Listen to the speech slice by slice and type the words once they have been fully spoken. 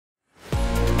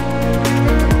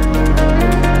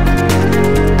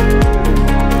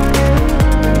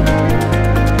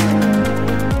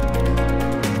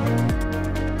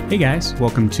Hey guys,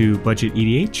 welcome to Budget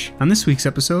EDH. On this week's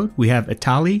episode, we have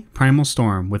Etali Primal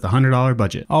Storm with a $100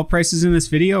 budget. All prices in this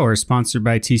video are sponsored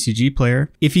by TCG Player.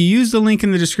 If you use the link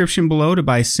in the description below to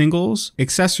buy singles,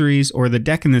 accessories, or the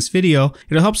deck in this video,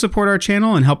 it'll help support our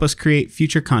channel and help us create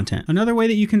future content. Another way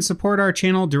that you can support our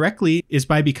channel directly is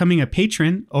by becoming a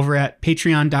patron over at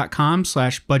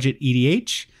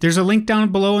patreon.com/budgetedh. There's a link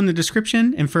down below in the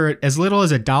description, and for as little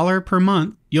as $1 per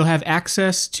month, you'll have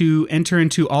access to enter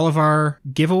into all of our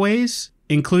giveaways,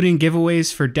 including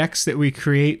giveaways for decks that we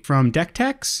create from deck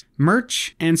techs,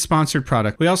 merch, and sponsored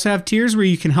product. We also have tiers where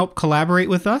you can help collaborate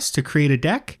with us to create a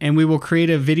deck, and we will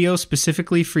create a video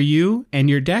specifically for you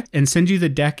and your deck and send you the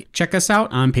deck. Check us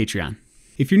out on Patreon.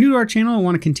 If you're new to our channel and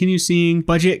want to continue seeing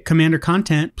Budget Commander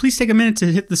content, please take a minute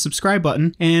to hit the subscribe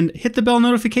button and hit the bell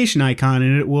notification icon,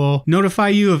 and it will notify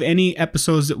you of any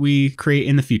episodes that we create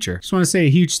in the future. Just want to say a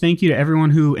huge thank you to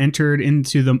everyone who entered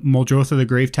into the Muldrotha the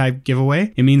Gravetype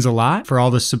giveaway. It means a lot for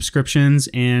all the subscriptions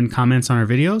and comments on our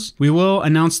videos. We will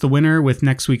announce the winner with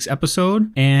next week's episode,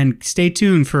 and stay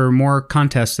tuned for more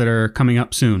contests that are coming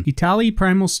up soon. Etali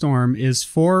Primal Storm is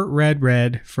 4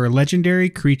 red for a legendary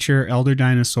creature Elder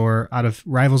Dinosaur out of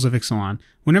Rivals of Ixalan.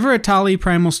 Whenever Etali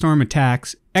Primal Storm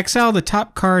attacks, exile the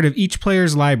top card of each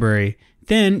player's library.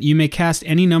 Then you may cast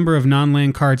any number of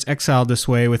non-land cards exiled this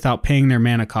way without paying their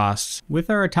mana costs. With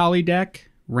our Etali deck,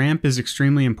 ramp is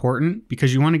extremely important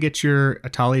because you want to get your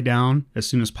Etali down as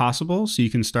soon as possible so you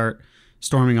can start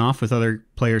storming off with other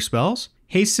player spells.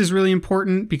 Haste is really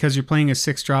important because you're playing a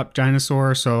 6-drop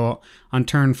dinosaur, so on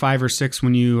turn 5 or 6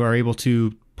 when you are able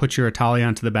to put your Etali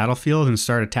onto the battlefield and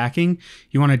start attacking,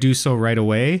 you want to do so right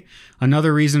away.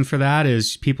 Another reason for that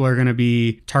is people are going to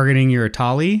be targeting your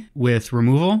Etali with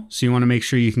removal, so you want to make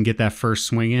sure you can get that first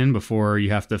swing in before you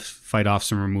have to fight off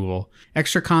some removal.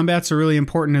 Extra combats are really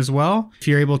important as well. If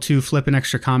you're able to flip an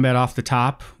extra combat off the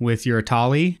top with your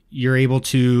Etali, you're able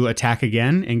to attack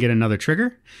again and get another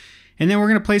trigger. And then we're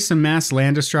going to play some mass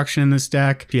land destruction in this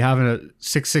deck. If you have a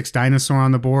 6/6 dinosaur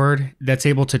on the board that's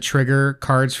able to trigger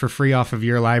cards for free off of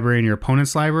your library and your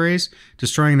opponent's libraries,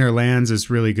 destroying their lands is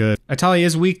really good. Etali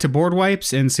is weak to board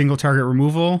wipes and single target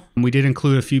removal. We did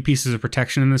include a few pieces of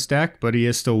protection in this deck, but he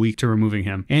is still weak to removing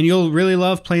him. And you'll really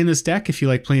love playing this deck if you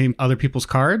like playing other people's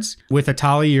cards. With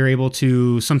Etali, you're able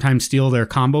to sometimes steal their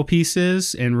combo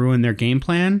pieces and ruin their game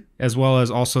plan, as well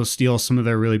as also steal some of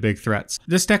their really big threats.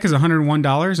 This deck is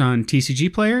 $101 on TCG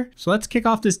Player. So let's kick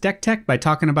off this deck tech by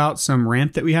talking about some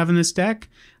ramp that we have in this deck.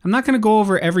 I'm not going to go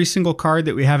over every single card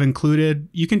that we have included.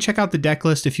 You can check out the deck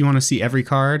list if you want to see every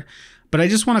card, but I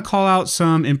just want to call out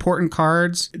some important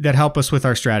cards that help us with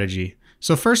our strategy.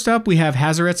 So first up, we have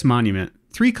Hazaret's Monument.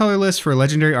 3 colorless for a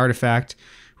legendary artifact.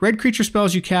 Red creature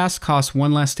spells you cast cost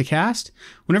 1 less to cast.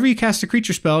 Whenever you cast a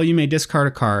creature spell, you may discard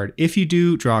a card. If you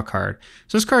do, draw a card.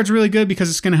 So this card's really good because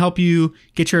it's going to help you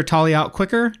get your Etali out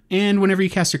quicker, and whenever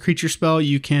you cast a creature spell,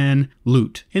 you can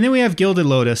loot. And then we have Gilded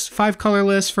Lotus, 5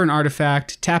 colorless for an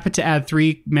artifact. Tap it to add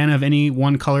 3 mana of any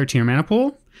 1 color to your mana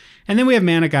pool. And then we have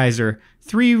Mana Geyser,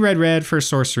 3 red for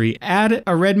sorcery. Add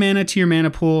a red mana to your mana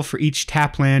pool for each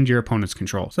tap land your opponents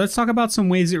control. So let's talk about some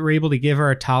ways that we're able to give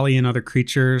our Etali and other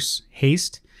creatures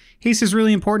haste. Haste is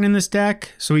really important in this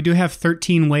deck, so we do have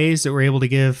 13 ways that we're able to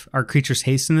give our creatures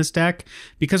haste in this deck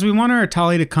because we want our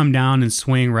Etali to come down and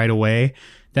swing right away.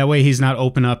 That way he's not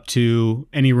open up to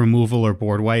any removal or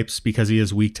board wipes because he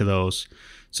is weak to those.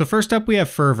 So first up we have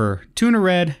Fervor, 2 and a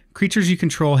red, creatures you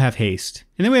control have haste.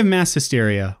 And then we have Mass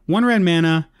Hysteria, 1 red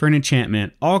mana for an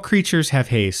enchantment. All creatures have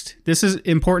haste. This is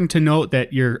important to note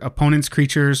that your opponent's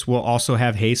creatures will also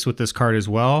have haste with this card as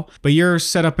well, but you're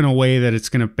set up in a way that it's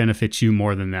going to benefit you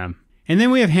more than them. And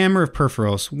then we have Hammer of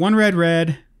Perforos, 1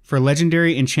 red for a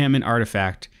legendary enchantment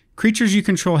artifact. Creatures you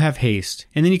control have haste.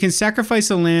 And then you can sacrifice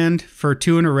a land for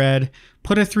 2 and a red,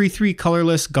 put a 3/3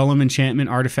 colorless Golem enchantment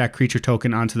artifact creature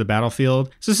token onto the battlefield.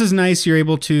 So this is nice. You're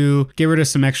able to get rid of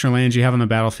some extra lands you have on the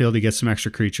battlefield to get some extra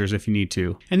creatures if you need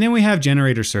to. And then we have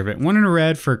Generator Servant, 1 and a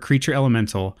red for a creature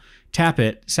elemental. Tap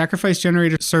it, sacrifice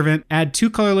Generator Servant, add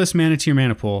 2 colorless mana to your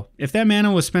mana pool. If that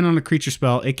mana was spent on a creature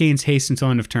spell, it gains haste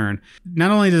until end of turn. Not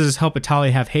only does this help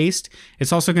Etali have haste,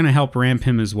 it's also going to help ramp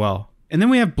him as well. And then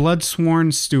we have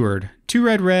Bloodsworn Steward, 2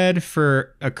 red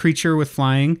for a creature with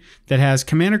flying that has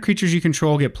commander creatures you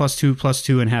control get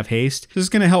 +2/+2 and have haste. This is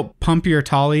going to help pump your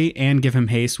Etali and give him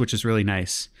haste, which is really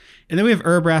nice. And then we have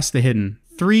Urabrask the Hidden,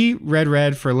 3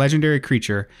 red for a legendary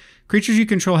creature. Creatures you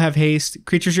control have haste.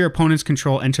 Creatures your opponents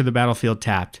control enter the battlefield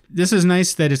tapped. This is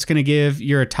nice that it's going to give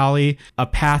your Etali a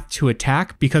path to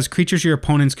attack because creatures your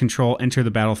opponents control enter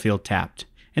the battlefield tapped.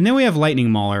 And then we have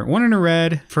Lightning Mauler, 1 and a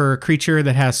red for a creature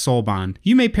that has Soul Bond.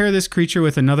 You may pair this creature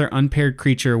with another unpaired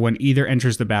creature when either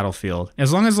enters the battlefield.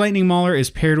 As long as Lightning Mauler is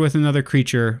paired with another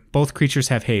creature, both creatures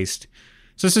have haste.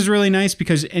 So this is really nice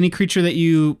because any creature that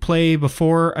you play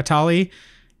before Etali,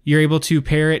 you're able to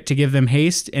pair it to give them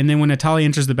haste, and then when Etali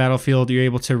enters the battlefield, you're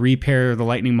able to repair the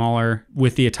Lightning Mauler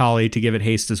with the Etali to give it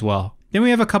haste as well. Then we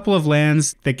have a couple of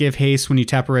lands that give haste when you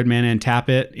tap a red mana and tap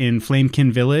it in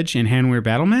Flamekin Village and Hanweir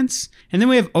Battlements. And then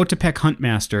we have Otepec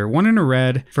Huntmaster, 1 and a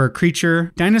red for a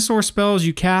creature. Dinosaur spells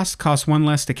you cast cost 1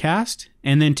 less to cast,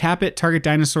 and then tap it, target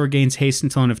dinosaur gains haste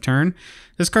until end of turn.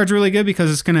 This card's really good because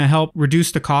it's going to help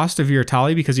reduce the cost of your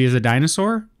Etali because he is a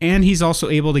dinosaur, and he's also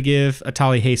able to give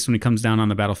Etali haste when he comes down on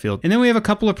the battlefield. And then we have a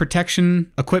couple of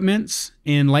protection equipments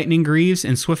in Lightning Greaves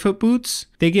and Swiftfoot Boots.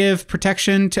 They give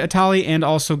protection to Etali and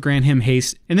also grant him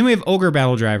haste. And then we have Ogre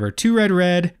Battle Driver, 2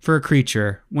 red for a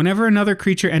creature. Whenever another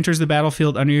creature enters the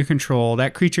battlefield under your control,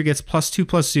 that creature gets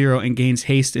 +2/+0 and gains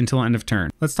haste until end of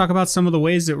turn. Let's talk about some of the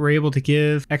ways that we're able to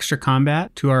give extra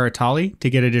combat to our Etali to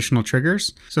get additional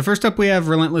triggers. So first up we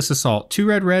have Relentless Assault, 2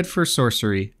 red for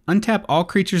sorcery. Untap all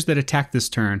creatures that attack this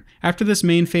turn. After this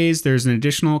main phase, there's an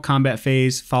additional combat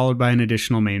phase followed by an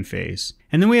additional main phase.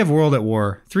 And then we have World at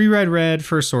War, 3 red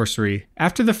for sorcery.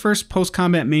 After the first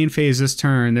post-combat main phase this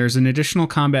turn, there's an additional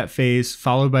combat phase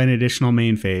followed by an additional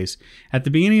main phase. At the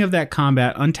beginning of that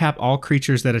combat, untap all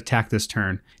creatures that attack this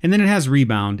turn. And then it has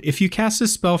Rebound. If you cast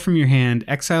this spell from your hand,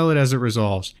 exile it as it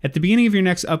resolves. At the beginning of your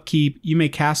next upkeep, you may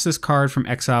cast this card from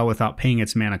exile without paying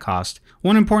its mana cost.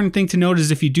 One important thing to note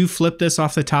is if you do flip this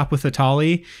off the top with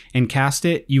Etali and cast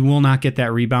it, you will not get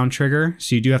that Rebound trigger,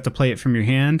 so you do have to play it from your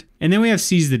hand. And then we have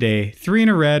Seize the Day, 3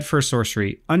 and a red for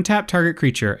sorcery. Untap target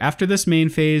creature. After this main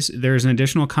phase, there's an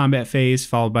additional combat phase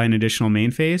followed by an additional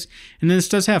main phase. And then this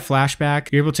does have flashback.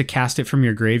 You're able to cast it from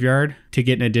your graveyard to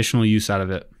get an additional use out of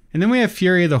it. And then we have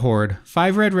Fury of the Horde,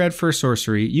 5 red for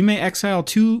sorcery. You may exile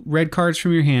 2 red cards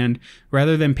from your hand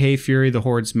rather than pay Fury of the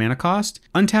Horde's mana cost.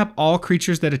 Untap all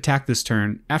creatures that attack this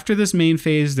turn. After this main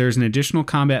phase, there's an additional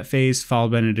combat phase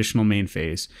followed by an additional main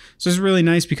phase. So this is really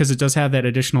nice because it does have that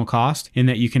additional cost in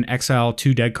that you can exile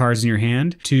 2 dead cards in your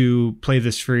hand to play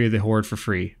this Fury of the Horde for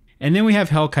free. And then we have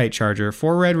Hellkite Charger,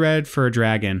 4 red for a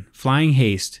dragon, flying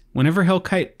haste. Whenever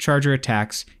Hellkite Charger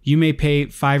attacks, you may pay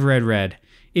 5 red.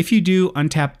 If you do,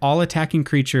 untap all attacking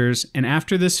creatures, and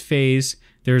after this phase,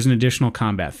 there's an additional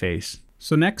combat phase.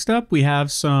 So next up, we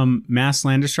have some mass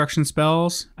land destruction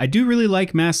spells. I do really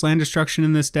like mass land destruction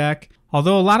in this deck.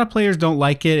 Although a lot of players don't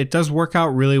like it, it does work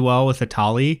out really well with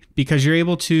Etali because you're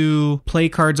able to play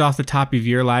cards off the top of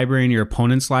your library and your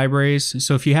opponent's libraries.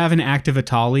 So if you have an active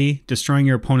Etali, destroying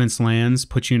your opponent's lands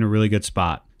puts you in a really good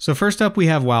spot. So first up, we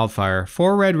have Wildfire,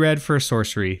 4 red for a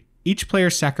sorcery. Each player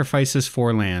sacrifices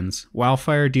 4 lands.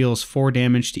 Wildfire deals 4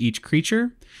 damage to each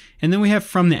creature. And then we have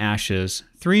From the Ashes,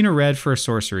 3 and a red for a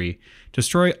sorcery.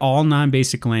 Destroy all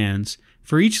non-basic lands.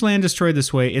 For each land destroyed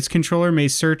this way, its controller may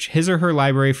search his or her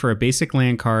library for a basic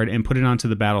land card and put it onto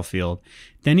the battlefield.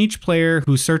 Then each player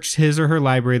who searched his or her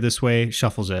library this way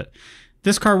shuffles it.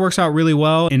 This card works out really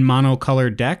well in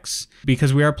mono-colored decks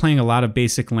because we are playing a lot of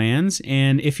basic lands,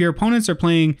 and if your opponents are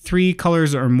playing 3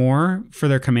 colors or more for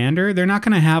their commander, they're not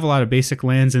going to have a lot of basic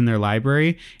lands in their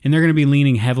library, and they're going to be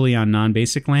leaning heavily on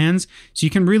non-basic lands, so you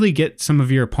can really get some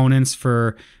of your opponents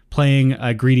for playing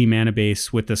a greedy mana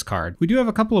base with this card. We do have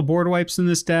a couple of board wipes in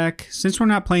this deck. Since we're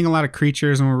not playing a lot of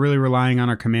creatures and we're really relying on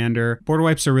our commander, board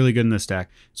wipes are really good in this deck.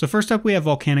 So first up we have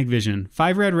Volcanic Vision,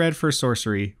 5 red for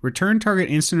sorcery. Return target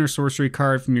instant or sorcery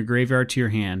card from your graveyard to your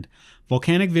hand.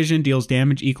 Volcanic Vision deals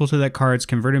damage equal to that card's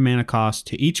converted mana cost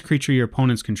to each creature your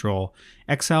opponents control.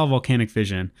 Exile Volcanic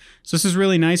Vision. So this is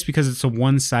really nice because it's a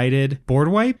one-sided board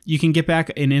wipe. You can get back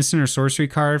an instant or sorcery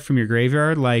card from your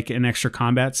graveyard, like an extra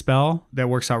combat spell that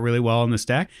works out really well in this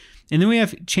deck. And then we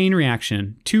have Chain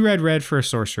Reaction, 2 red for a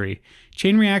sorcery.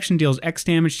 Chain Reaction deals X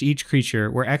damage to each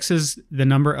creature, where X is the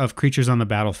number of creatures on the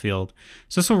battlefield.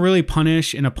 So this will really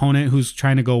punish an opponent who's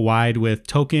trying to go wide with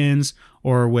tokens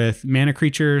or with mana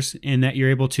creatures, in that you're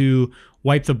able to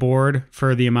wipe the board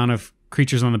for the amount of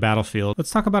creatures on the battlefield. Let's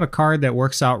talk about a card that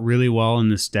works out really well in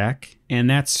this deck, and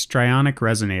that's Strionic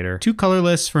Resonator. 2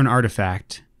 colorless for an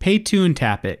artifact. Pay 2 and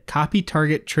tap it. Copy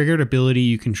target triggered ability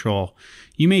you control.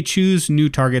 You may choose new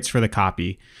targets for the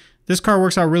copy. This card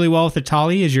works out really well with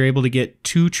Etali as you're able to get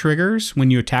 2 triggers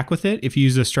when you attack with it if you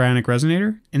use a Strionic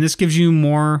Resonator. And this gives you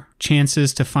more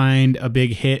chances to find a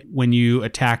big hit when you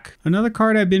attack. Another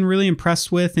card I've been really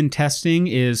impressed with in testing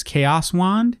is Chaos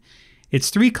Wand. It's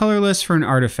 3 colorless for an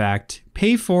artifact.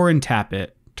 Pay 4 and tap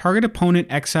it. Target opponent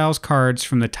exiles cards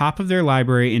from the top of their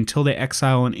library until they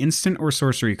exile an instant or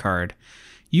sorcery card.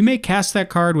 You may cast that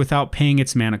card without paying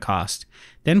its mana cost.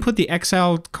 Then put the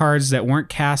exiled cards that weren't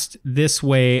cast this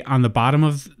way on the bottom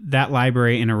of that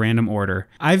library in a random order.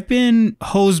 I've been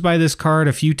hosed by this card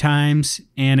a few times,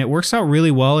 and it works out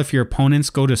really well if your opponents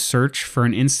go to search for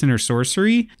an instant or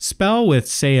sorcery spell with,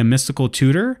 say, a mystical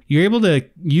tutor. You're able to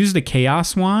use the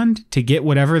Chaos Wand to get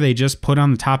whatever they just put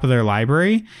on the top of their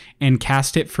library and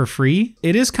cast it for free.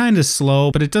 It is kind of slow,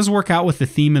 but it does work out with the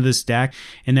theme of this deck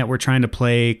in that we're trying to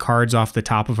play cards off the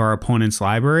top of our opponent's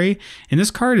library. And this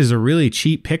card is a really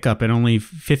cheap pickup at only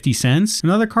 50 cents.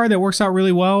 Another card that works out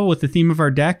really well with the theme of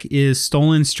our deck is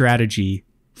Stolen Strategy.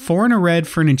 4 and a red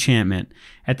for an enchantment.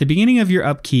 At the beginning of your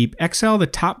upkeep, exile the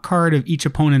top card of each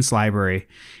opponent's library.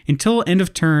 Until end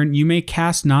of turn, you may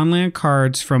cast non-land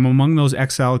cards from among those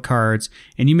exiled cards,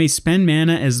 and you may spend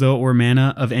mana as though it were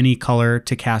mana of any color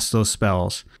to cast those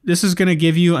spells. This is going to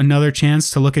give you another chance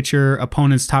to look at your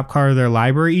opponent's top card of their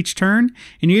library each turn,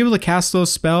 and you're able to cast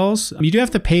those spells. You do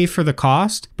have to pay for the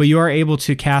cost, but you are able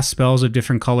to cast spells of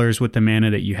different colors with the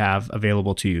mana that you have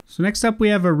available to you. So next up, we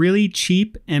have a really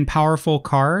cheap and powerful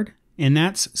card, and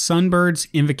that's Sunbird's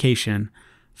Invocation.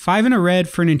 5 and a red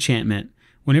for an enchantment.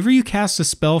 Whenever you cast a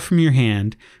spell from your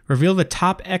hand, reveal the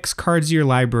top X cards of your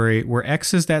library, where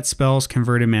X is that spell's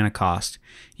converted mana cost.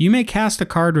 You may cast a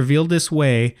card revealed this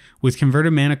way with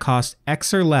converted mana cost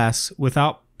X or less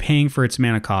without paying for its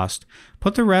mana cost.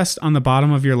 Put the rest on the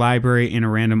bottom of your library in a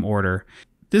random order.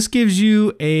 This gives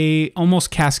you a almost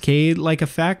cascade-like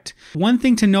effect. One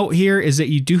thing to note here is that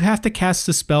you do have to cast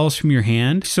the spells from your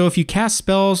hand. So if you cast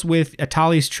spells with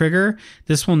Etali's trigger,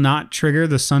 this will not trigger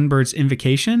the Sunbird's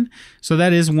Invocation. So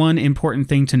that is one important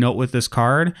thing to note with this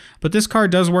card. But this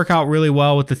card does work out really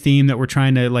well with the theme that we're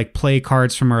trying to like play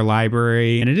cards from our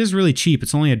library. And it is really cheap.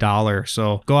 It's only $1.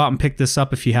 So go out and pick this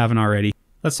up if you haven't already.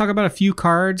 Let's talk about a few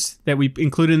cards that we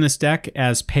include in this deck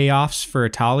as payoffs for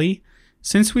Etali.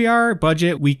 Since we are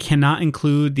budget, we cannot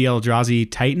include the Eldrazi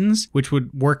Titans, which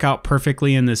would work out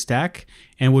perfectly in this deck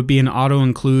and would be an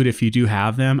auto-include if you do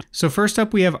have them. So first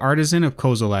up, we have Artisan of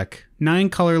Kozilek,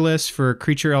 9 colorless for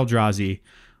creature Eldrazi.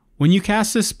 When you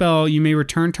cast this spell, you may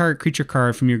return target creature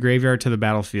card from your graveyard to the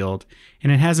battlefield,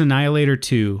 and it has Annihilator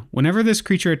 2. Whenever this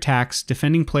creature attacks,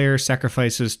 defending player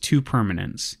sacrifices 2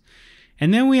 permanents.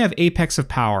 And then we have Apex of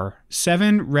Power,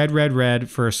 7 red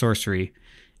for a sorcery.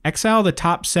 Exile the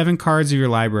top 7 cards of your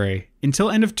library.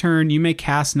 Until end of turn, you may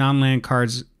cast non-land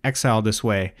cards exiled this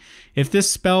way. If this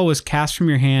spell was cast from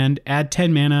your hand, add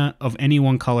 10 mana of any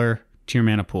one color to your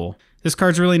mana pool. This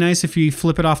card's really nice. If you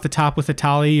flip it off the top with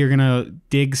Etali, you're going to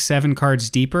dig 7 cards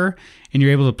deeper, and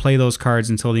you're able to play those cards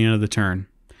until the end of the turn.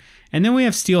 And then we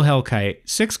have Steel Hellkite,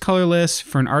 6 colorless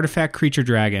for an artifact creature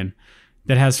dragon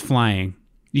that has flying.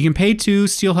 You can pay 2,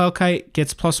 Steel Hellkite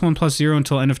gets +1/+0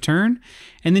 until end of turn,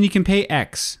 and then you can pay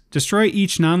X. Destroy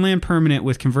each non-land permanent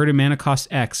with converted mana cost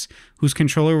X, whose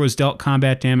controller was dealt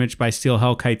combat damage by Steel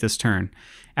Hellkite this turn.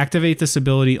 Activate this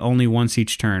ability only once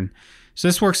each turn. So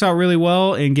this works out really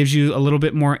well and gives you a little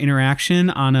bit more interaction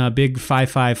on a big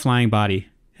 5/5 flying body.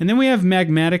 And then we have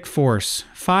Magmatic Force,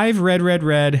 5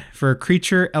 red for a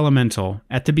creature elemental.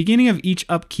 At the beginning of each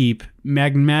upkeep,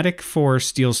 Magmatic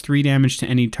Force deals 3 damage to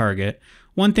any target.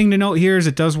 One thing to note here is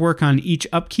it does work on each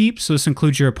upkeep, so this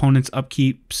includes your opponent's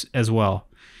upkeeps as well.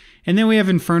 And then we have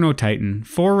Inferno Titan,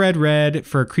 4 red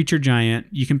for a creature giant.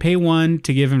 You can pay 1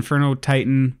 to give Inferno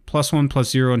Titan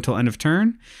 +1/+0 until end of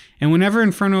turn. And whenever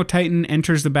Inferno Titan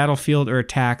enters the battlefield or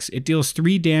attacks, it deals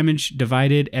 3 damage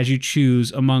divided as you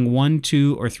choose among 1,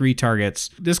 2, or 3 targets.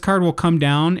 This card will come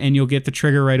down and you'll get the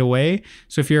trigger right away.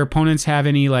 So if your opponents have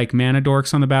any like mana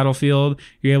dorks on the battlefield,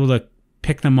 you're able to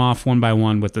pick them off one by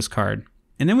one with this card.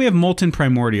 And then we have Molten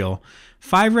Primordial,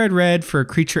 5 red for a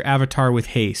creature avatar with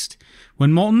haste.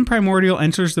 When Molten Primordial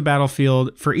enters the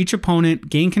battlefield, for each opponent,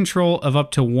 gain control of up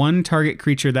to 1 target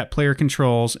creature that player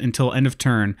controls until end of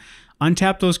turn.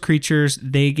 Untap those creatures,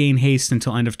 they gain haste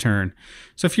until end of turn.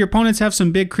 So if your opponents have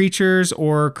some big creatures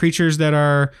or creatures that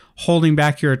are holding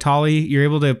back your Etali, you're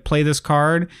able to play this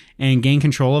card and gain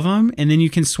control of them, and then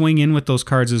you can swing in with those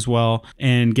cards as well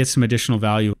and get some additional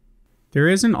value. There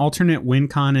is an alternate win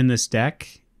con in this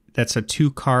deck that's a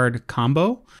 2-card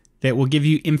combo that will give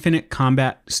you infinite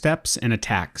combat steps and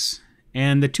attacks.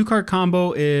 And the 2-card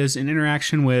combo is an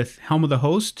interaction with Helm of the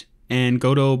Host and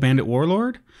Godo Bandit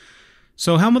Warlord.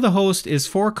 So Helm of the Host is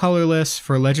 4 colorless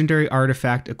for legendary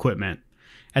artifact equipment.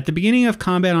 At the beginning of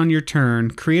combat on your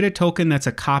turn, create a token that's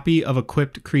a copy of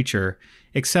equipped creature,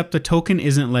 except the token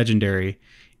isn't legendary.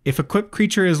 If equipped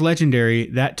creature is legendary,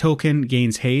 that token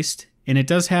gains haste, and it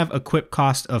does have equip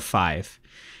cost of 5.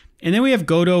 And then we have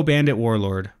Godo Bandit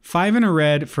Warlord, 5 and a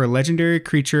red for a legendary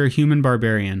creature human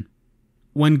barbarian.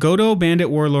 When Godo Bandit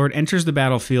Warlord enters the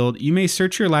battlefield, you may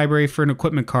search your library for an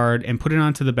equipment card and put it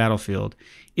onto the battlefield.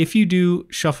 If you do,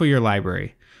 shuffle your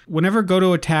library. Whenever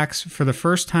Godo attacks for the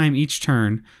first time each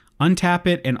turn, untap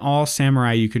it and all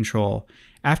samurai you control.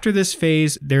 After this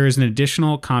phase, there is an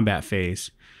additional combat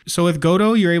phase. So with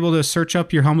Godo, you're able to search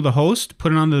up your Helm of the Host,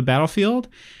 put it onto the battlefield,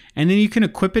 and then you can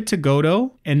equip it to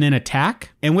Godo and then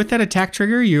attack. And with that attack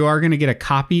trigger, you are going to get a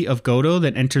copy of Godo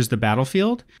that enters the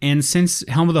battlefield. And since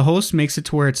Helm of the Host makes it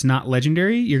to where it's not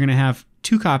legendary, you're going to have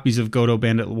 2 copies of Godo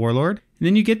Bandit Warlord. And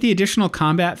then you get the additional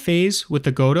combat phase with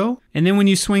the Godo. And then when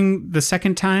you swing the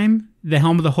second time, the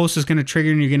Helm of the Host is going to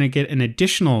trigger and you're going to get an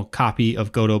additional copy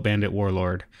of Godo Bandit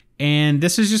Warlord. And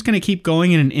this is just going to keep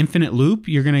going in an infinite loop.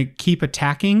 You're going to keep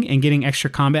attacking and getting extra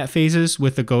combat phases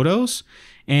with the Godos.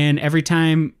 And every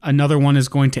time another one is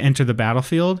going to enter the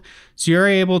battlefield. So you're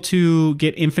able to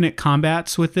get infinite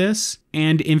combats with this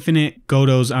and infinite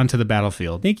Godos onto the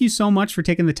battlefield. Thank you so much for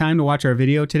taking the time to watch our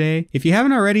video today. If you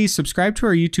haven't already, subscribe to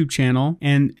our YouTube channel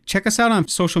and check us out on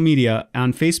social media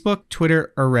on Facebook,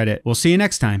 Twitter, or Reddit. We'll see you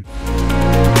next time.